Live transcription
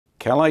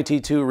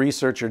CalIT2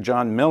 researcher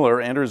John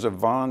Miller enters a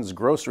Vaughn's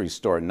grocery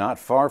store not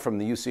far from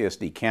the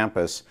UCSD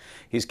campus.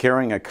 He's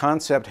carrying a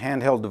concept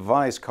handheld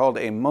device called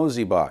a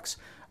Mozi Box,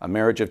 a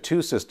marriage of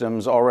two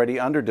systems already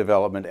under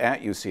development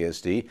at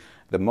UCSD,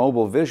 the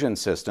Mobile Vision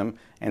System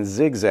and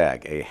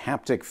Zigzag, a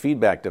haptic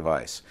feedback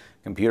device.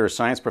 Computer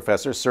science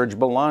professor Serge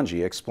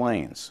Belongie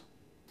explains.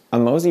 A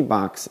Mozi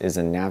Box is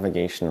a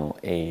navigational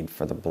aid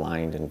for the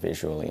blind and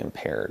visually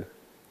impaired.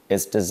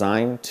 It's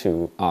designed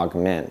to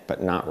augment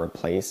but not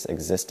replace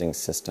existing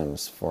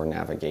systems for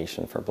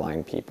navigation for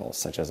blind people,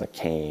 such as a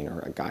cane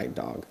or a guide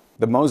dog.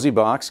 The Mozi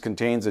Box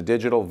contains a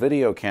digital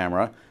video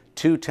camera,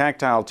 two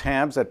tactile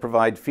tabs that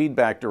provide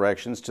feedback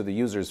directions to the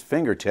user's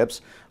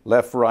fingertips,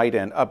 left, right,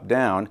 and up,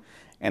 down,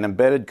 an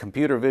embedded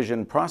computer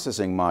vision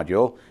processing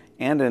module,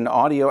 and an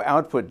audio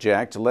output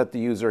jack to let the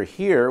user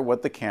hear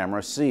what the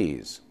camera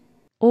sees.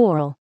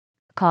 Oral.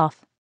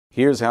 Cough.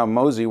 Here's how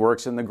Mozi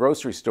works in the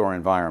grocery store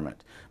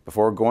environment.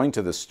 Before going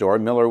to the store,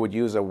 Miller would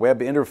use a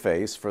web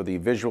interface for the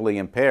visually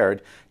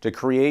impaired to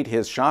create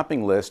his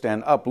shopping list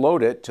and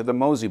upload it to the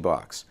Mozi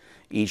Box.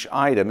 Each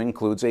item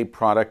includes a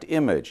product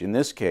image, in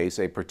this case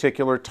a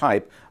particular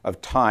type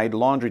of Tide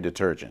laundry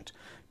detergent.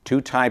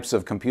 Two types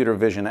of computer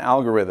vision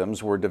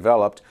algorithms were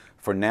developed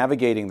for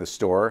navigating the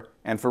store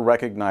and for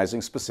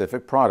recognizing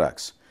specific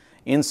products.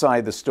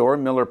 Inside the store,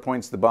 Miller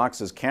points the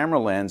box's camera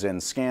lens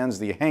and scans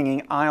the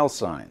hanging aisle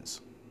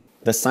signs.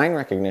 The sign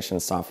recognition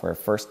software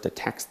first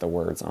detects the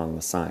words on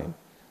the sign.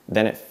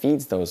 Then it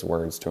feeds those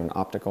words to an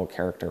optical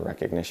character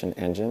recognition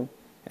engine.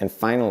 And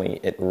finally,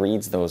 it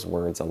reads those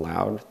words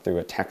aloud through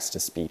a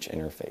text-to-speech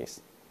interface.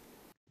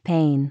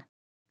 Pain.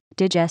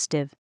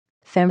 Digestive.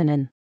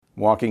 Feminine.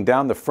 Walking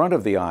down the front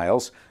of the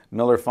aisles,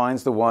 Miller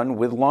finds the one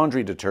with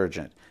laundry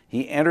detergent.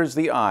 He enters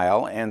the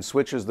aisle and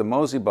switches the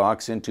Mozi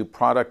Box into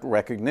product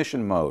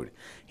recognition mode.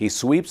 He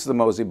sweeps the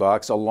Mozi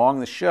Box along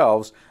the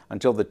shelves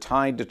until the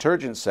Tide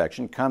detergent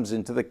section comes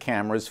into the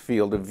camera's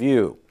field of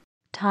view.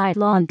 Tide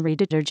laundry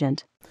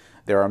detergent.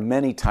 There are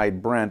many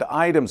Tide brand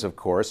items, of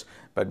course,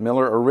 but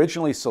Miller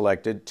originally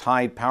selected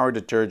Tide Power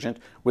Detergent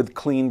with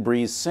Clean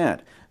Breeze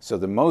scent, so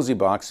the Mozi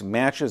Box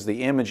matches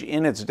the image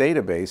in its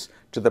database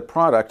to the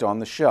product on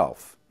the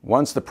shelf.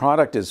 Once the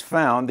product is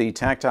found, the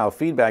tactile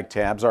feedback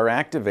tabs are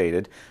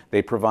activated.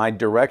 They provide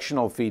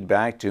directional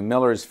feedback to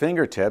Miller's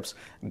fingertips,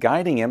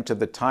 guiding him to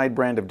the Tide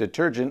brand of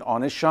detergent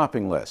on his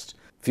shopping list.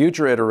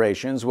 Future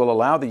iterations will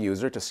allow the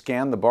user to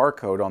scan the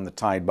barcode on the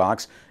Tide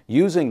box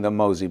using the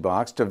Mozi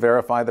Box to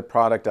verify the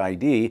product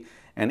ID,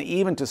 and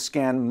even to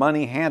scan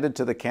money handed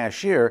to the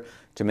cashier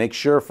to make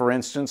sure, for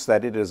instance,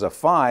 that it is a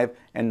 $5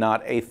 and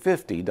not a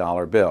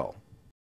 $50 bill.